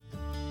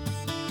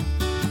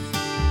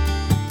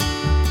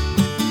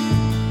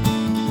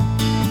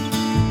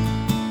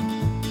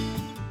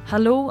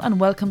Hello and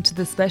welcome to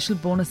this special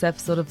bonus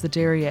episode of The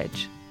Dairy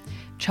Edge.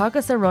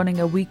 Teagasc are running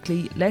a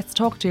weekly Let's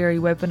Talk Dairy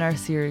webinar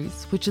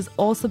series, which is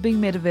also being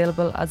made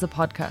available as a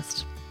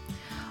podcast.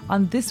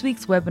 On this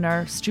week's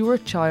webinar,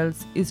 Stuart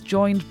Childs is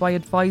joined by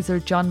advisor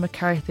John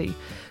McCarthy,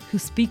 who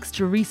speaks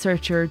to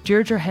researcher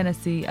Deirdre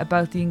Hennessy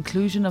about the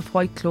inclusion of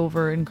white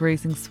clover in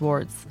grazing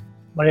swards.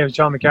 My name is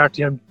John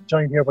McCarthy. I'm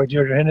joined here by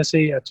Deirdre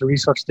Hennessy at the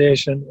research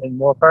station in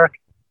Moore Park.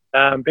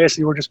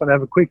 Basically, we're just going to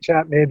have a quick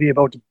chat maybe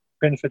about the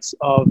benefits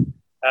of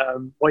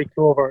white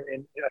clover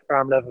at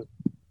farm level.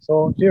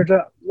 So,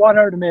 Deirdre, what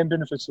are the main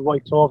benefits of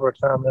white clover at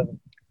farm level?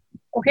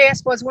 Okay, I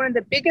suppose one of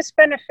the biggest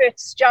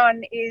benefits,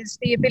 John, is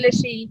the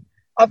ability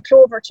of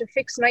clover to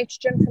fix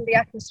nitrogen from the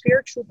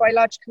atmosphere through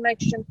biological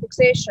nitrogen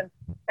fixation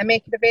and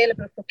make it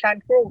available for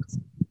plant growth.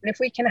 And if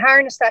we can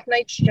harness that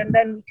nitrogen,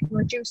 then we can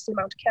reduce the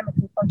amount of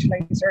chemical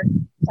fertilizer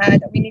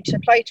that we need to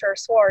apply to our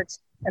swards.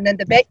 And then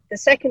the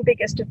second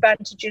biggest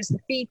advantage is the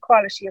feed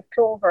quality of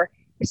clover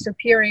is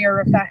superior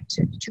of that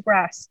to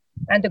grass.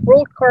 And the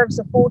growth curves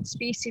of both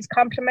species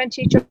complement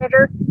each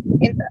other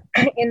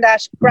in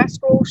that grass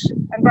growth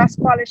and grass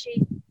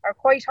quality are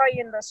quite high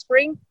in the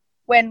spring,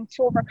 when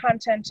clover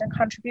content and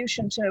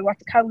contribution to what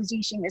the cow is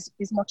eating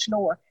is much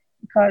lower,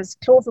 because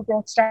clover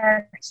growth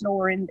starts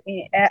lower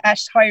at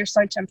higher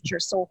soil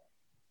temperatures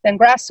than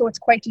grass, so it's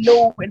quite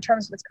low in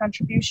terms of its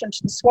contribution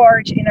to the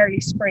sward in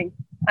early spring.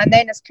 And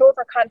then as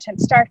clover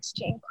content starts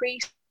to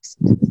increase,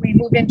 we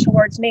move in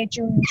towards May,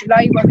 June,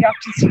 July, where we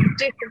often see a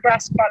dip in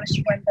grass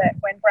quality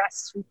when grass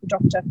is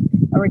reproductive,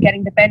 and we're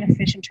getting the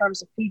benefit in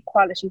terms of feed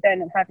quality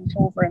then and having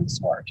clover in the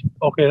sward.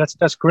 Okay,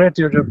 that's great,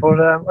 Deirdre. But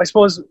I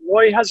suppose,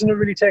 why hasn't it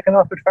really taken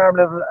off at farm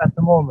level at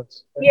the moment?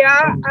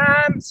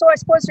 So I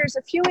suppose there's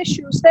a few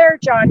issues there,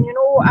 John. You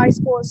know, I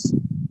suppose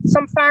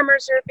some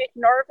farmers are a bit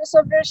nervous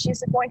of it.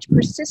 Is it going to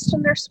persist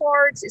in their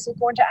swards? Is it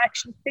going to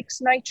actually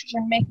fix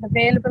nitrogen, make it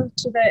available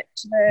to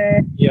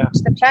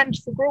the plant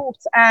for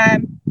growth?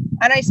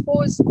 And I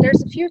suppose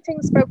there's a few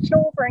things about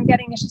clover and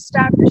getting it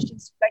established.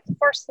 It's like the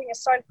first thing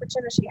is soil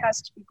fertility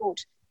has to be good.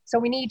 So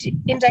we need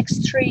index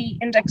 3,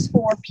 index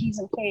 4 P's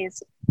and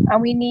K's,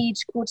 and we need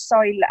good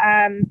soil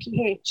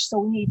pH. So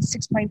we need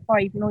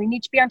 6.5. You know, you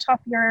need to be on top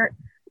of your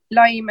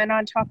lime and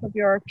on top of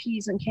your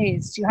P's and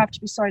K's. You have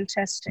to be soil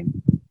testing.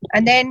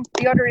 And then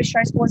the other issue,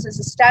 I suppose, is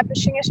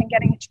establishing it and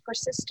getting it to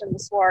persist in the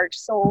sward.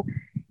 So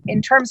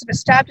in terms of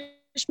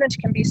establishment,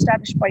 it can be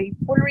established by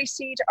full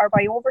reseed or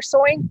by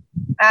oversowing.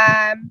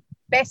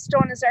 Best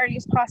done as early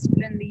as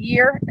possible in the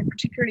year, and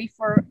particularly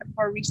for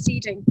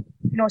reseeding,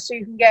 you know, so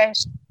you can get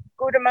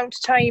good amount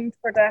of time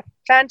for the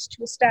plant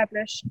to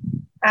establish.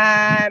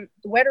 The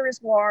weather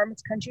is warm,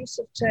 it's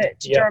conducive to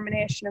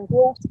germination and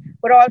growth,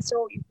 but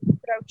also you can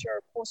put out your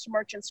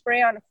post-emergent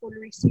spray on a full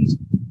reseed,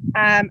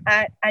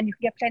 and you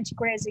can get plenty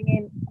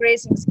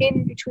grazings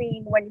in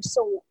between when you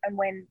sow and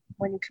when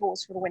you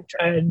close for the winter.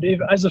 And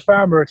as a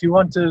farmer, if you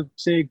want to,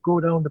 say,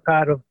 go down the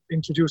path of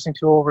introducing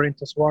clover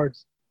into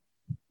swards,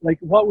 like,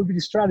 what would be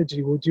the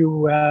strategy? Would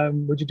you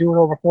do it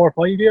over 4 or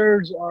 5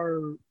 years,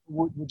 or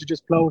would you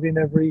just plow it in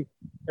every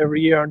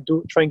year and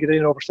try and get it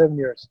in over 7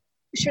 years?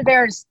 Sure,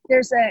 there's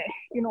a,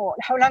 you know,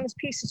 how long is a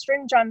piece of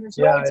string, John? There's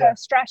loads of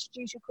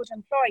strategies you could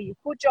employ. You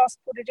could just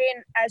put it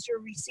in as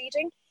you're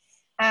reseeding,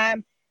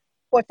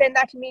 but then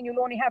that can mean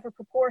you'll only have a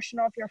proportion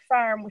of your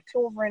farm with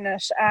clover in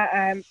it,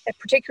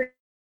 particularly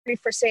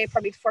for, say,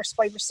 probably the first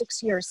 5 or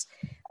 6 years.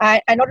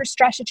 Another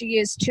strategy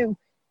is to,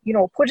 you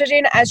know, put it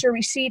in as you're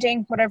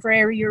reseeding, whatever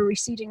area you're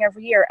reseeding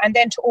every year, and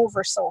then to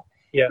oversow.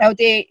 Yeah. Now,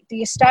 the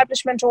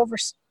establishment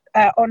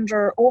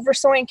under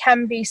oversowing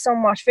can be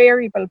somewhat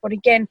variable, but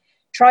again,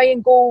 try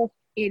and go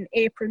in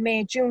April,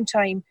 May, June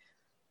time,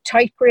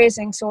 tight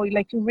grazing. So,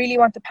 like, you really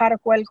want the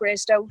paddock well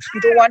grazed out.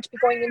 You don't want to be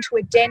going into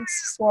a dense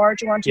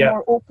sward. You want a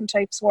more open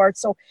type sward.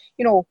 So,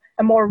 you know,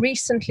 a more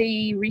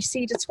recently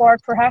reseeded sward,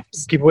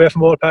 perhaps. Keep away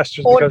from old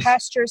pastures. Old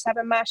pastures have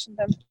a mat in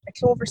them. A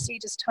clover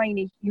seed is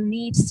tiny. You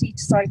need seed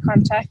to soil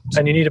contact.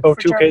 And you need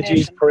about 2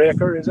 kgs per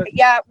acre, is it?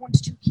 Yeah, 1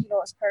 to 2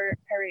 kilos per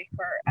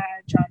acre,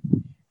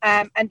 John.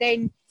 And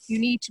then you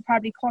need to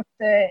probably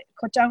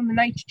cut down the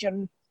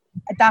nitrogen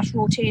at that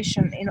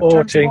rotation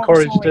to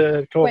encourage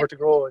the clover to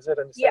grow, is it?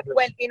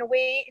 Well, in a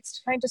way, it's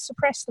to kind of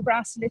suppress the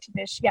grass a little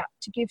bit,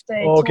 to give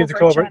the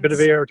clover a bit of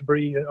air to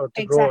breathe or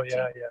to grow,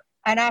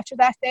 And after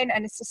that then,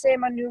 and it's the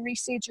same on new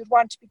reseed, you'd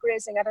want to be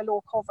grazing at a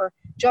low cover,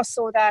 just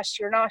so that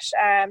you're not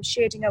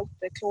shading out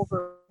the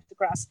clover with the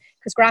grass,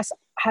 because grass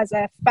has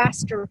a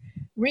faster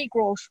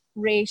regrowth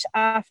rate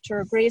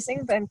after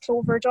grazing than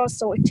clover does,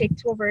 so it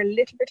takes clover a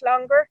little bit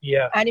longer.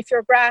 And if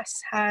your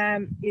grass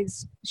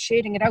is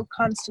shading it out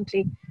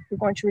constantly, you're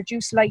going to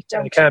reduce light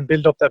down. And it can't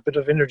build up that bit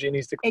of energy it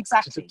needs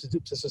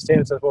to sustain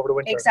itself over the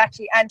winter.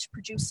 Exactly, and to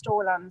produce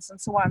stolons and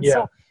so on.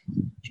 So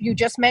you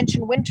just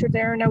mentioned winter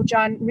there now,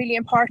 John. Really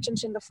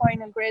important in the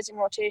final grazing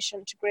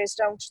rotation to graze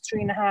down to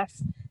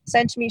 3.5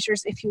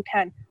 centimetres if you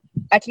can.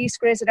 At least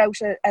graze it out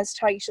as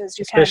tight as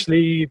you can.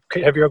 Especially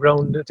heavier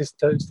ground at this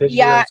stage.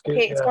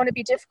 It's going to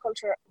be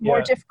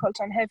more difficult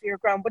on heavier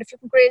ground. But if you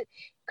can graze,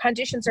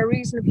 conditions are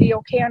reasonably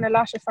okay on a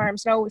lot of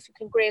farms now. If you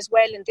can graze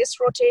well in this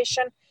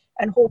rotation,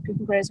 and hope you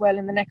can graze well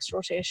in the next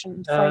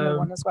rotation, the final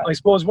one as well. I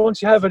suppose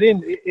once you have it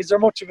in, is there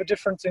much of a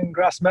difference in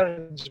grass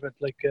management?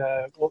 Like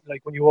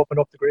when you open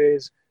up the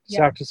graze,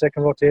 start the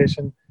second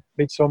rotation,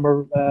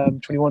 midsummer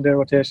 21-day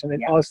rotation,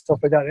 and all stuff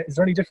like that. Is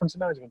there any difference in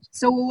management?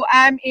 So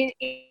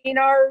in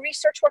our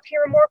research work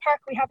here in Moore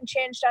Park, we haven't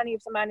changed any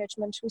of the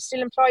management. We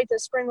still employ the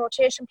spring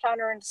rotation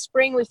planner in the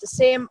spring with the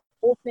same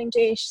opening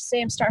date,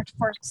 same start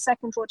for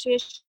second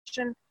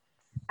rotation,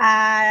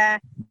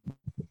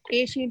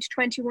 18 to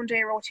 21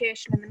 day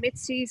rotation in the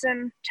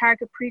mid-season,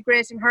 target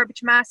pre-grazing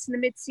herbage mass in the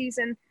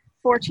mid-season,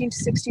 14 to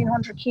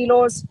 1600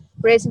 kilos,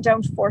 grazing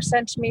down to 4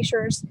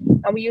 centimeters,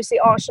 and we use the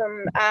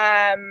autumn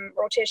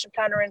rotation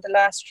planner in the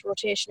last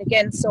rotation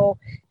again, so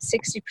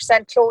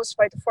 60% closed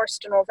by the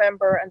 1st of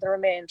November and the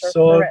remainder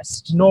for the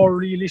rest. No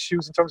real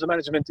issues in terms of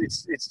management.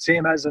 It's the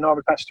same as a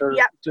normal pasture.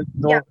 And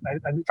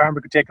the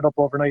farmer could take it up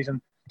overnight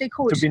and they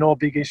could. There'd be no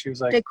big issues.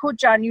 They could,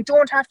 John. You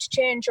don't have to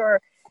change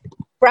your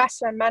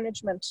grassland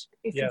management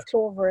if you've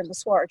clover in the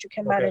sward. You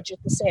can manage it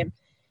the same.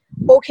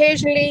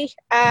 Occasionally,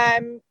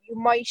 you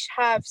might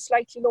have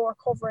slightly lower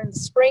cover in the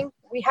spring.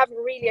 We haven't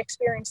really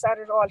experienced that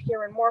at all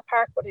here in Moore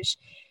Park, but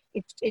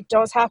it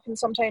does happen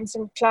sometimes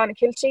in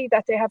Clonakilty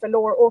that they have a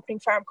lower opening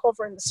farm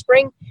cover in the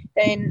spring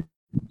than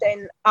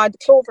on the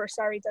clover,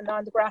 than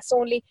on the grass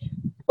only.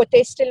 But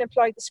they still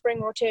employ the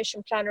spring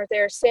rotation planner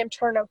there, same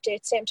turnout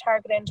date, same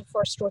target end of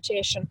first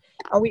rotation.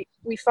 And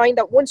we find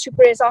that once you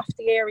graze off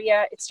the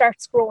area, it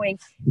starts growing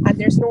and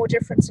there's no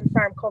difference in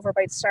farm cover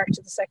by the start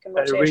of the second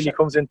rotation. And it really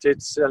comes into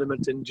its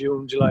element in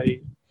June,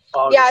 July,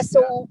 August. Yeah,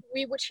 so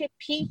we would hit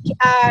peak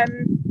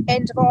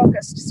end of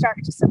August, start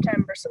of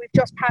September. So we've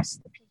just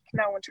passed the peak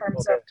now in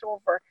terms of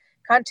clover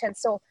content.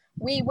 So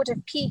we would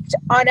have peaked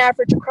on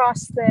average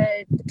across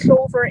the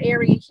clover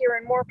area here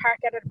in Moore Park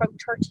at about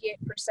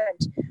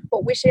 38%.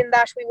 But within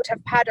that, we would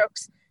have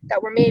paddocks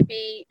that were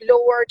maybe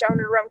lower, down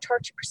at around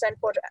 30%,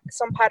 but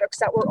some paddocks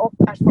that were up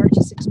at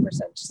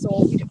 46%.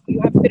 So you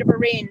have a bit of a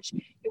range.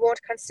 You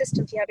won't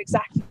consistently have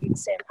exactly the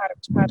same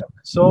paddock to paddock.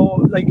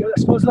 So, I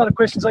suppose a lot of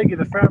questions I get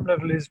at farm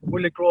level is,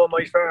 will it grow on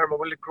my farm or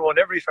will it grow on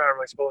every farm,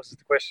 I suppose is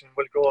the question.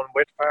 Will it grow on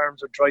wet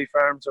farms or dry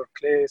farms or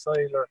clay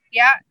soil?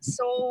 Yeah,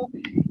 so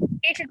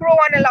it'll grow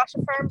on a lot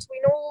of farms. We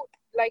know,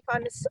 like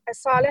on a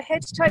solid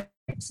head type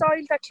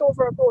soil, that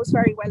clover grows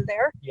very well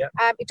there. Yeah.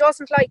 It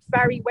doesn't like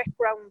very wet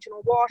ground,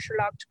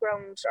 waterlogged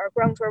ground or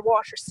ground where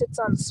water sits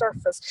on the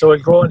surface. So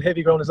it'll grow on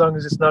heavy ground as long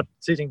as it's not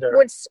sitting there.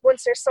 Once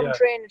there's some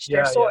drainage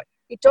there.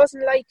 It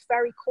doesn't like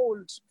very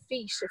cold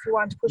feet, if you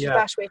want to put it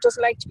that way. It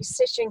doesn't like to be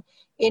sitting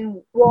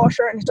in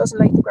water, and it doesn't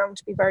like the ground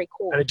to be very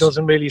cold. And it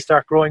doesn't really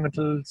start growing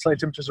until soil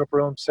temperatures are up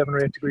around 7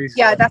 or 8 degrees.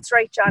 Yeah, that's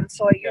right, John.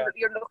 So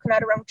you're looking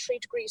at around 3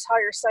 degrees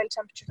higher soil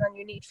temperature than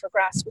you need for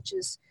grass, which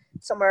is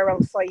somewhere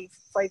around 5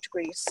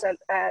 degrees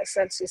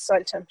Celsius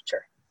soil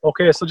temperature.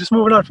 Okay, so just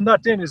moving on from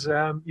that then is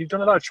you've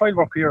done a lot of trial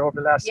work here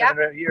over the last 7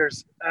 or 8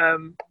 years.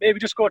 Maybe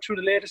just go through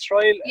the latest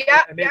trial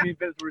and maybe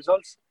build the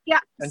results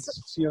and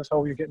see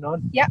how you're getting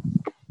on. Yeah.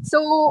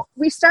 So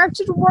we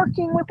started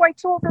working with white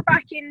clover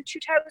back in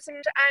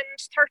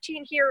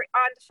 2013 here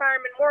on the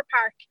farm in Moore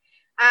Park.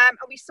 And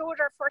we sowed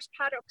our first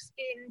paddocks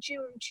in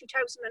June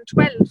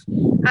 2012.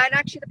 And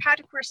actually the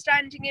paddock we're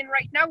standing in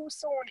right now was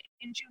sown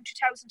in June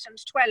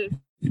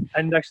 2012.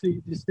 And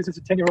actually this is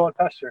a 10-year-old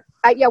pasture?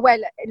 A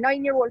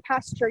 9-year-old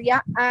pasture,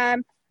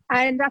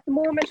 And at the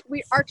moment,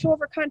 our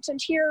clover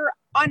content here,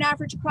 on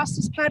average across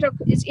this paddock,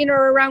 is in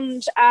or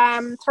around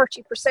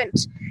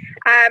 30%.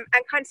 And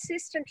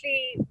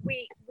consistently,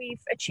 we've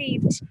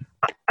achieved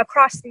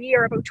across the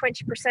year about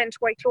 20%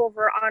 white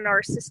clover on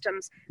our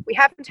systems. We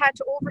haven't had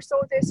to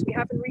oversow this. We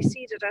haven't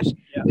reseeded it.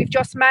 Yeah. We've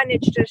just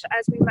managed it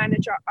as we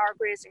manage our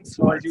grazing swards.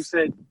 So as you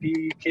said,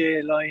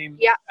 PK, lime,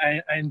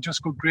 and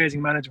just good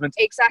grazing management.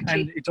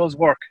 Exactly. And it does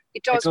work.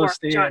 It does work,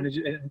 stay, John.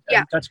 And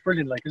that's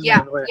brilliant, isn't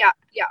it?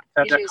 Yeah.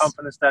 Have that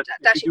confidence that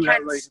if you do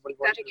that right,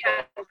 it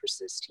can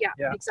persist. Yeah,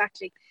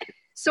 exactly.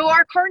 So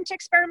our current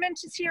experiment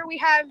is here. We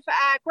have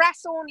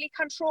grass-only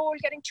control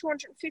getting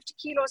 250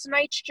 kilos of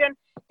nitrogen.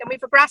 Then we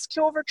have a grass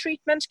clover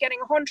treatment getting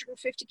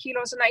 150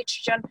 kilos of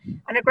nitrogen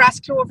and a grass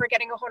clover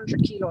getting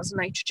 100 kilos of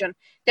nitrogen.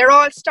 They're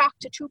all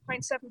stocked at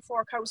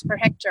 2.74 cows per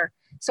hectare.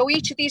 So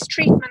each of these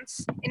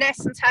treatments, in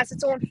essence, has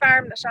its own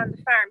farmlet on the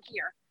farm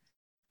here.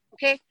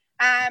 Okay.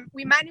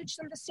 We manage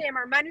them the same.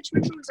 Our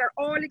management rules are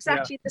all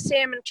exactly the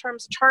same in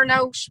terms of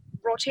turnout,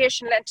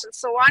 rotation length, and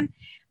so on.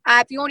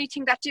 The only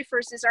thing that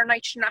differs is our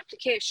nitrogen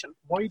application.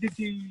 Why did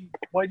you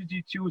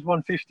choose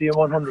 150 and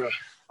 100?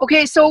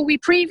 Okay, so we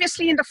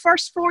previously, in the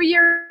first 4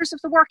 years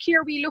of the work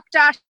here, we looked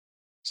at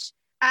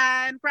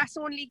grass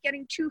only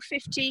getting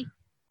 250,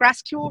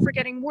 grass clover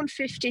getting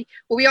 150,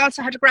 but we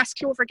also had a grass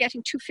clover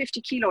getting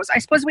 250 kilos. I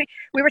suppose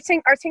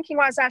our thinking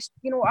was that,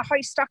 a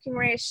high stocking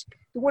rate,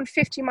 the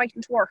 150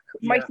 mightn't work,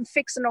 mightn't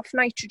fix enough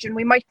nitrogen,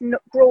 we mightn't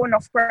grow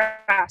enough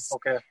grass.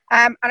 Okay.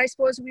 And I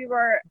suppose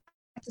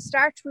at the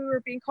start, we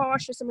were being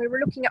cautious and we were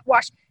looking at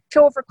what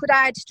clover could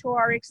add to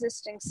our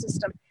existing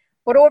system.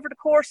 But over the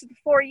course of the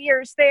 4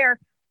 years there,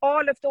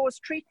 all of those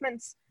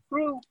treatments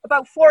grew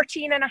about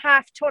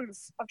 14.5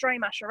 tons of dry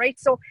matter, right?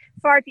 So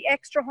for the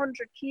extra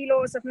 100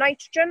 kilos of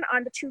nitrogen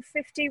on the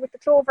 250 with the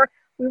clover,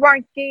 we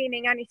weren't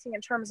gaining anything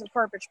in terms of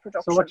herbage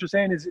production. So what you're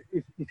saying is,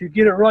 if you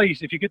get it right,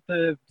 if you get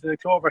the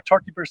clover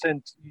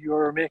 30%,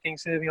 you're making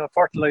saving on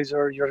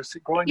fertilizer, you're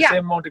growing the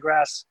same amount of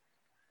grass,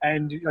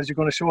 and as you're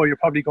going to show, you're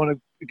probably going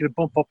to get a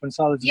bump up in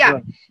solids as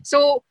well.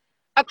 So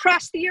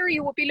across the year,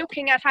 you will be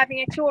looking at having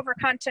a clover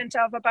content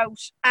of about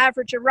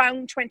average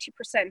around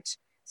 20%.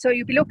 So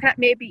you'll be looking at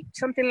maybe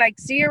something like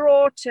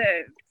 0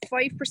 to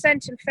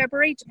 5% in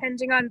February,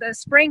 depending on the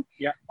spring,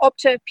 up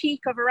to a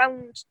peak of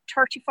around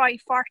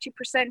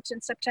 35-40%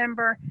 in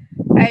September,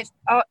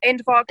 end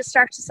of August,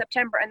 start of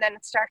September, and then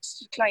it starts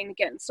to decline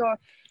again. So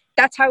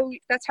that's how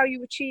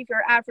you achieve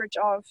your average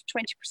of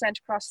 20%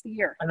 across the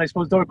year. And I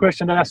suppose the other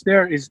question I asked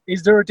there is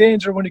there a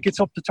danger when it gets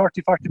up to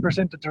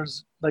 30-40% that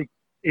there's like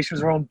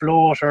issues around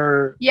bloat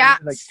or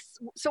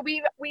so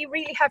we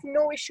really have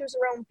no issues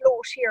around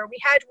bloat here. We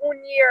had one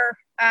year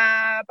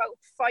about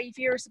 5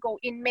 years ago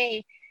in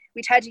May,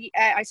 we'd had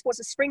I suppose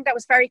a spring that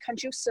was very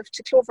conducive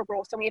to clover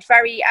growth, and we had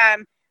very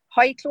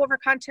high clover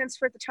contents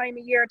for the time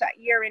of year that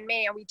year in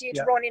May, and we did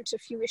run into a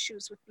few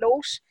issues with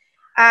bloat,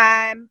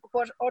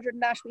 but other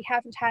than that we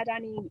haven't had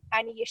any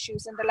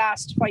issues in the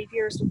last 5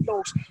 years with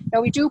bloat.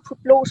 Now we do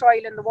put bloat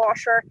oil in the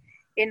water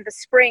in the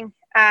spring,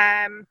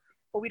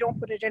 but we don't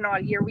put it in all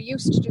year. We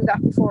used to do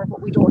that before,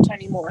 but we don't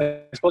anymore.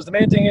 I suppose the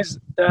main thing is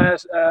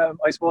that,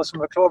 I suppose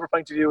from a clover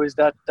point of view, is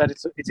that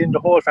it's in the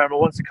whole farm.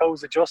 Once the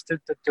cow's adjusted,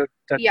 that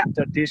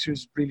the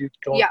issues really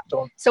don't.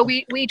 So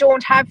we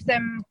don't have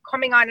them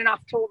coming on and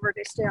off clover.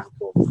 They stay on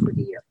clover for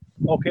the year.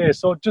 Okay,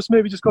 so just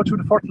go through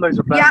the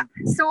fertilizer plan. Yeah,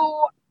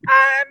 so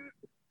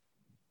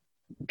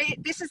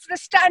this is the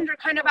standard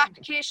kind of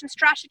application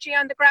strategy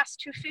on the grass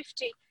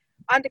 250.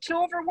 On the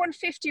clover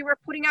 150, we're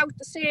putting out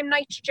the same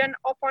nitrogen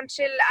up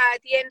until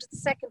the end of the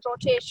second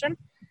rotation,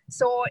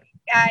 so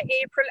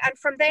April, and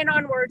from then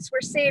onwards we're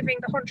saving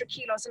the 100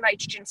 kilos of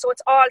nitrogen, so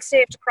it's all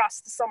saved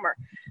across the summer.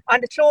 On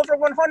the clover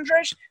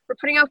 100, we're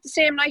putting out the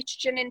same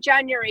nitrogen in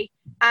January,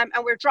 and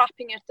we're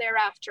dropping it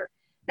thereafter.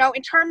 Now,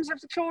 in terms of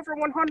the clover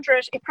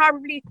 100,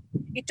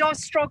 it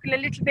does struggle a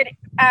little bit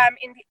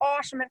in the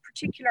autumn in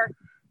particular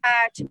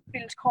to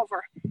build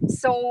cover.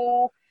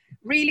 So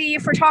really,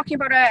 if we're talking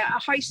about a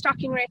high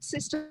stocking rate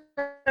system,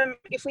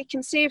 if we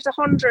can save the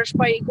 100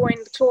 by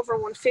going the clover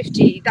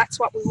 150, that's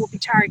what we will be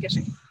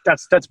targeting.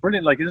 That's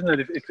brilliant, like, isn't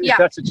it? If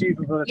that's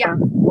achievable,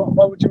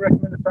 what would you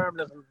recommend at farm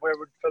level? Where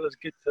would fellas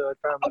get to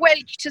farm level? Well,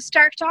 to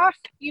start off,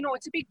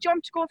 it's a big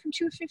jump to go from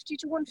 250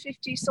 to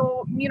 150.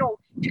 So, if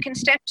you can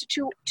step to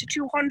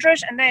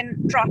 200 and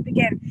then drop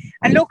again.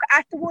 And look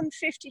at the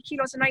 150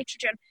 kilos of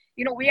nitrogen.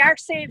 We are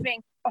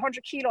saving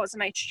 100 kilos of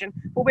nitrogen,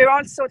 but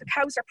the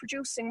cows are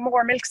producing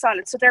more milk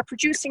solids. So they're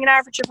producing an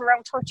average of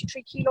around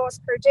 33 kilos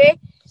per day.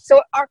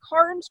 So our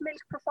current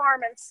milk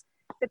performance,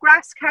 the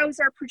grass cows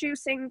are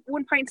producing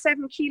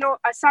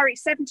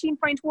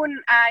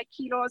 17.1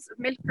 kilos of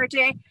milk per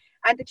day,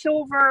 and the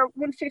clover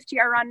 150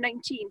 are on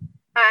 19,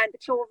 and the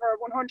clover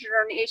 100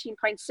 are on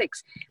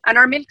 18.6. And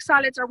our milk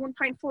solids are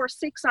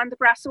 1.46 on the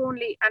grass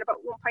only, and about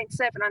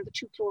 1.7 on the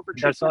two clover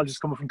treatments. That's all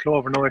just coming from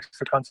clover, no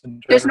extra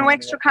concentrate. There's no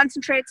extra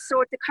concentrate,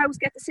 so the cows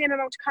get the same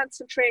amount of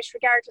concentrate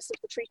regardless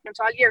of the treatment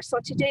all year. So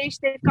to date,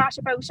 they've got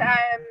about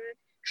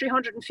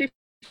 350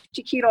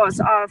 kilos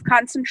of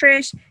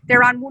concentrate.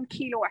 They're on 1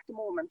 kilo at the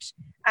moment,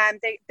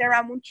 and they're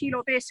on 1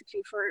 kilo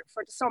basically for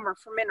the summer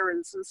for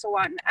minerals and so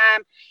on.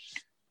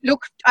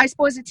 Look, I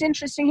suppose it's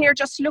interesting here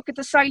just to look at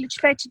the silage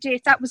fed to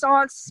date. That was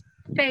all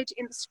fed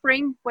in the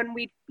spring when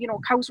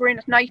cows were in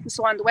at night and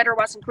so on. The weather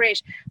wasn't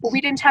great, but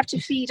we didn't have to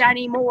feed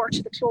any more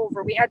to the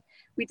clover. We had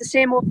the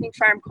same opening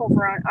farm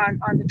cover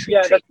on the tree.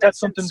 Yeah, that's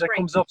something that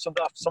comes up.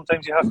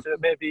 Sometimes you have to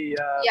maybe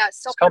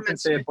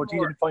compensate, but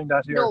you didn't find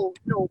that here.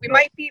 No,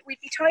 we'd be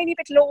tiny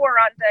bit lower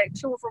on the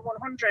clover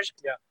 100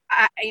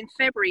 in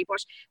February,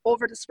 but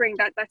over the spring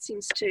that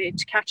seems to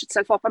catch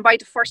itself up. And by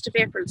the 1st of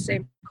April, the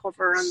same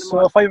cover on the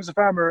So if I was a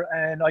farmer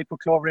and I put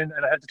clover in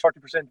and I had the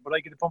 30%, would I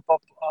get a bump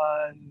up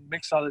on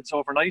mixed solids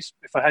overnight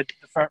if I had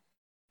the farm?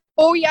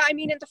 Oh yeah, I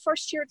mean in the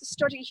first year of the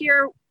study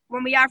here,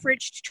 when we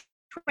averaged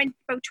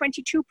about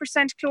 22%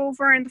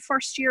 clover in the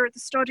first year of the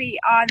study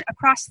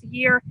across the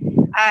year.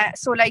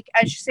 So like,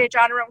 as you say,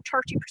 John, around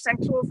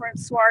 30% clover in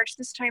swards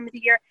this time of the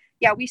year.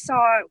 Yeah, we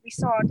saw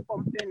the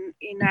bump in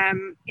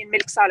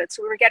milk solids.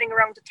 So we were getting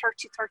around the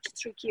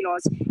 33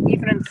 kilos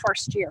even in the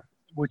first year.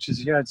 Which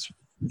is, it's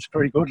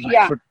pretty good.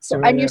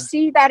 You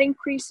see that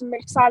increase in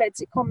milk solids.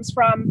 It comes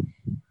from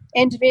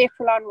end of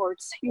April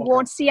onwards. You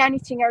won't see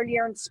anything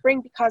earlier in the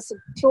spring because the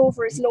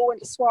clover is low in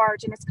the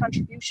sward and its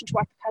contribution to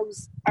what the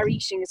cows are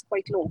eating is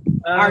quite low.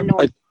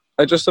 I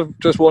just have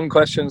one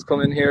question's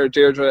come in here,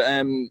 Deirdre.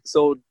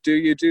 So do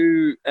you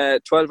do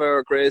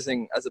 12-hour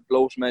grazing as a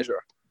bloat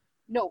measure?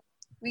 No.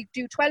 We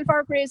do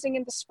 12-hour grazing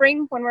in the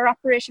spring when we're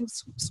operating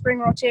spring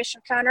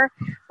rotation planner,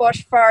 but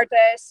for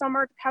the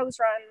summer the cows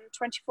are on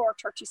 24,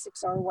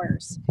 36-hour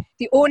wires.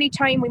 The only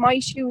time we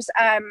might use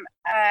a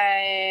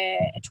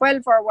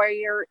 12-hour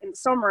wire in the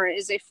summer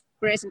is if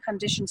grazing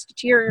conditions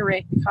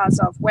deteriorate because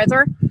of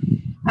weather.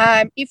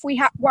 If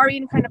we were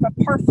in kind of a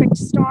perfect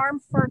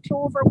storm for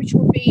clover, which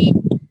would be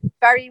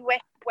very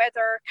wet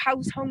weather,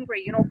 cows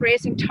hungry,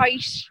 grazing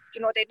tight,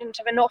 they didn't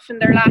have enough in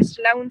their last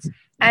allowance,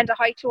 and a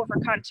high clover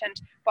content.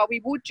 What we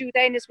would do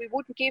then is we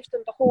wouldn't give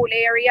them the whole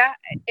area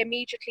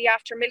immediately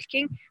after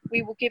milking.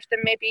 We would give them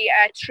maybe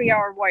a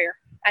 3-hour wire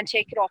and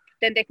take it up.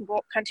 Then they can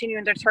go continue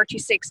in their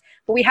 36.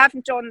 But we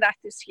haven't done that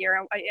this year,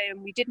 and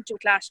we didn't do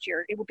it last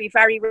year. It would be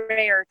very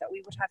rare that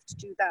we would have to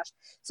do that.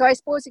 So I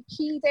suppose a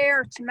key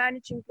there to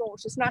managing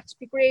bloat is not to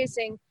be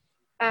grazing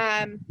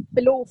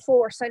below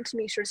 4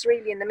 centimetres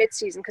really in the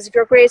mid-season, because if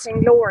you're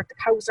grazing lower, the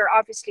cows are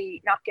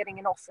obviously not getting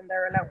enough in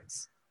their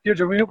allowance.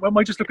 Deirdre, we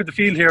might just look at the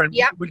field here, and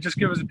we'll just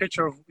give us a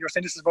picture of, you're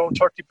saying this is around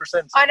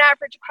 30%. On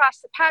average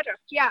across the paddock,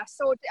 yeah.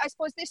 So I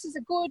suppose this is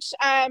a good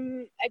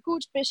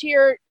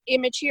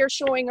image here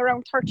showing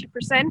around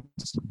 30%.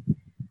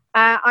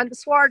 On the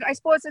sward, I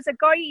suppose as a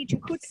guide, you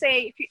could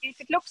say if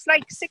it looks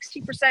like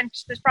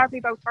 60%, there's probably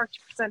about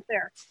 30%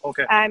 there.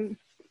 Okay.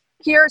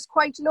 Here is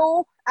quite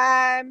low.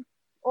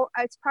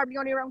 It's probably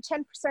only around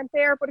 10%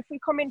 there, but if we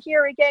come in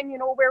here again,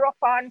 we're up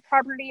on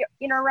probably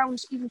in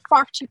around even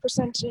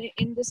 40%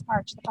 in this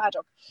part of the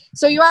paddock.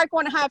 So you are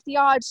going to have the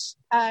odd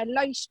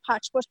light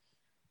patch, but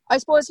I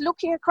suppose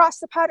looking across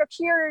the paddock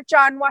here,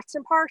 John, what's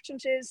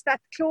important is that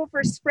the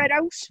clover is spread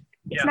out.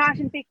 It's not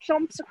in big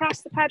clumps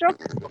across the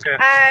paddock. Okay.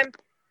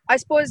 I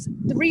suppose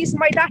the reason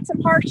why that's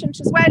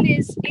important as well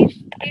is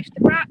if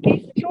the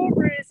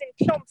clover is in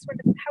clumps when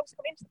the cows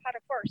come into the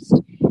paddock first,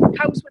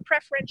 cows would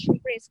preferentially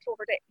graze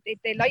clover.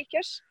 They like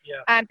it.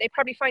 Yeah. They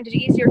probably find it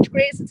easier to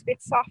graze. It's a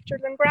bit softer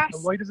than grass.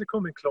 And why does it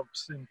come in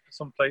clumps in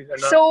some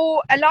places?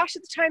 So a lot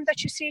of the time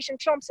that you see it in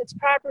clumps, it's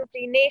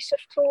probably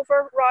native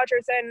clover rather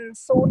than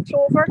sown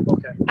clover.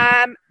 Okay.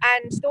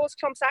 And those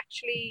clumps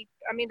actually,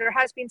 there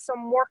has been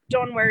some work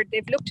done where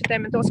they've looked at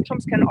them, and those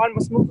clumps can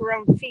almost move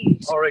around the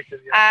field. All right.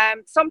 Yeah.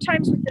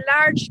 Sometimes with the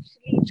large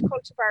leaved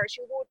cultivars,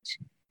 you would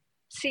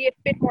see it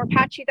a bit more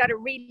patchy, that it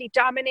really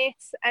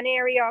dominates an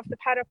area of the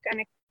paddock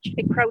and it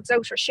crowds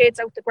out or shades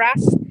out the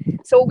grass.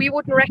 So we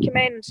wouldn't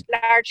recommend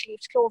large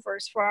leaved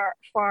clovers for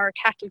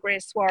cattle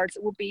graze swards.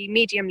 It would be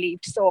medium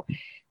leaved. So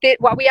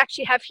what we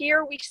actually have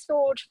here, we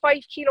sowed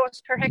 5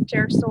 kilos per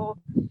hectare, so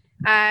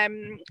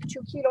 2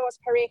 kilos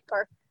per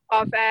acre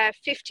of a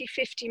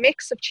 50-50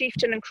 mix of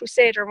Chieftain and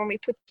Crusader when we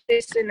put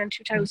this in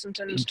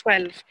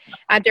 2012,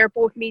 and they're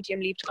both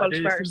medium-leaved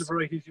cultivars. Are these the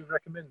varieties you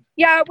recommend?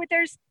 Yeah, but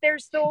there's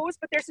those,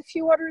 but there's a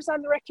few others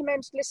on the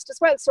recommended list as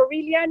well. So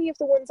really, any of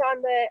the ones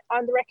on the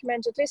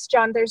recommended list,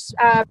 John. There's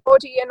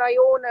Buddy and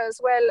Iona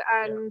as well,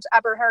 and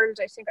Aberhurled.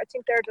 I think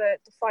they're the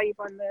 5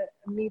 on the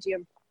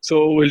medium.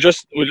 So we'll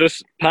just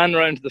pan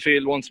around to the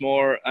field once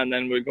more, and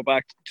then we'll go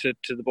back to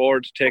the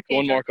board, take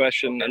one more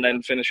question, and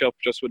then finish up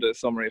just with a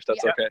summary, if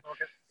that's okay.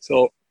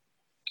 So,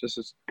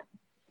 So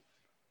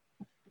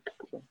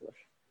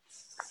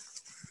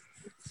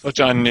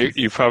John,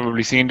 you've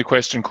probably seen the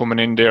question coming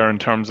in there in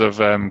terms of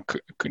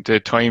the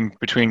time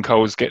between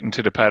cows getting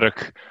to the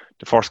paddock,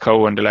 the first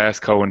cow and the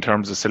last cow, in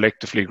terms of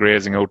selectively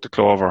grazing out the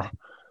clover.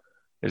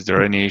 Is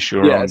there any issue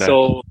around that?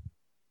 So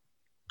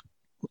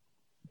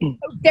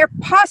there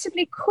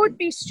possibly could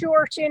be,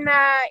 Stuart, in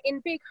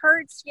big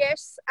herds,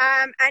 yes,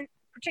 and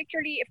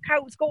particularly if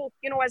cows go,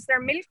 as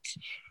they're milked.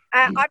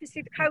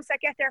 Obviously, the cows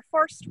that get there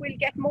first will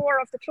get more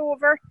of the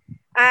clover.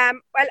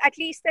 Well, at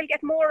least they'll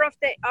get more of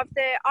the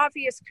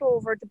obvious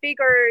clover, the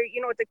bigger,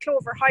 the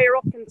clover higher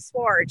up in the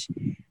sward.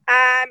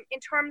 In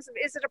terms of,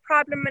 is it a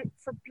problem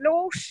for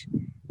bloat?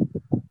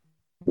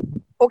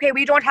 Okay,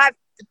 we don't have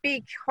the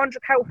big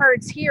 100 cow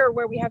herds here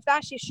where we have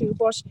that issue,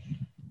 but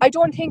I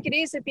don't think it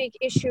is a big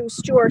issue,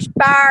 Stuart.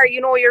 Bar,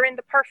 you're in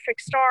the perfect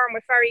storm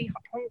with very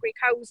hungry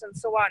cows and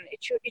so on.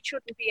 It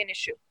shouldn't be an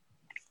issue.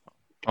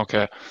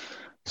 Okay.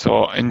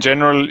 So in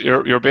general,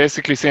 you're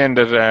basically saying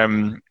that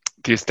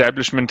the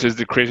establishment is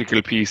the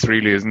critical piece,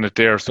 really, isn't it?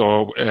 There,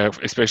 so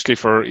especially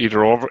for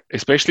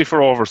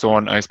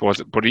oversown, I suppose,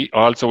 but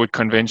also with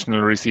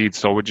conventional reseed.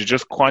 So would you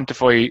just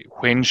quantify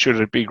when should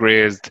it be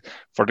grazed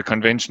for the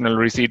conventional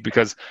reseed?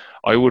 Because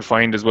I would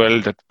find as well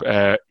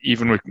that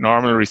even with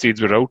normal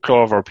reseeds without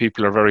clover,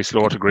 people are very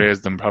slow to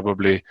graze them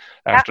probably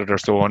after they're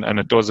sown, and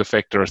it does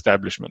affect their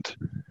establishment.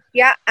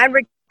 Yeah, and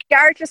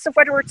regardless of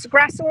whether it's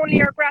grass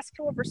only or grass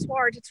clover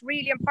sward, it's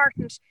really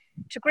important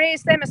to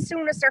graze them as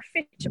soon as they're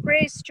fit to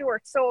graze,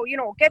 Stuart. So,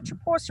 get your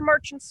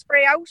post-emergent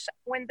spray out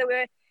when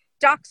the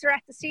docks are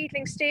at the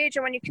seedling stage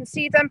and when you can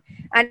see them.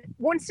 And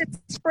once it's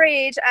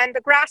sprayed and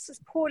the grass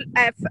is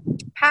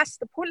past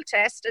the pull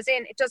test, as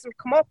in it doesn't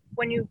come up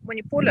when you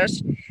pull it,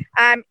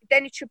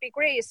 then it should be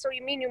grazed. So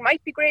you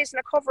might be grazing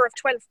a cover of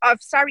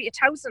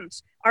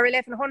 1,000 or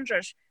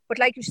 1,100, but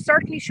you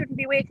certainly shouldn't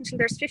be waiting until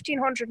there's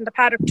 1,500 in the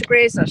paddock to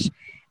graze it.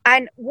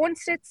 And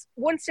once it's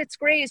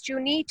grazed, you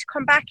need to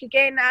come back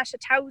again at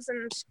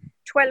 1,000,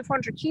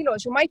 1,200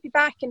 kilos. You might be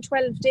back in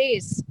 12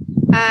 days.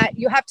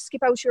 You have to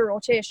skip out your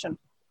rotation.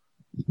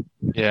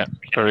 Yeah,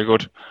 very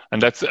good.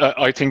 And that's,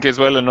 I think as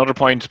well, another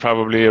point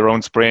probably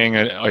around spraying.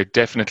 I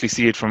definitely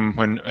see it from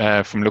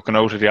from looking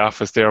out of the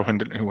office there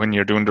when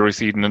you're doing the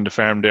reseeding on the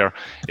farm there.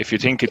 If you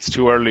think it's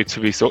too early to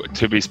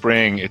be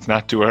spraying, it's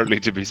not too early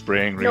to be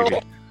spraying,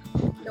 really.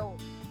 No.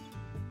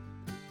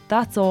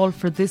 That's all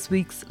for this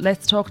week's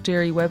Let's Talk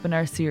Dairy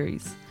webinar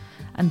series.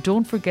 And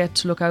don't forget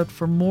to look out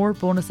for more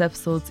bonus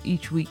episodes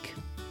each week.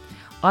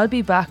 I'll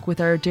be back with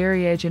our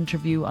Dairy Edge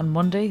interview on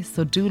Monday,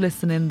 so do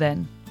listen in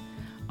then.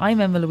 I'm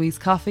Emma Louise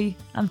Coffey,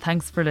 and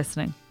thanks for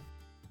listening.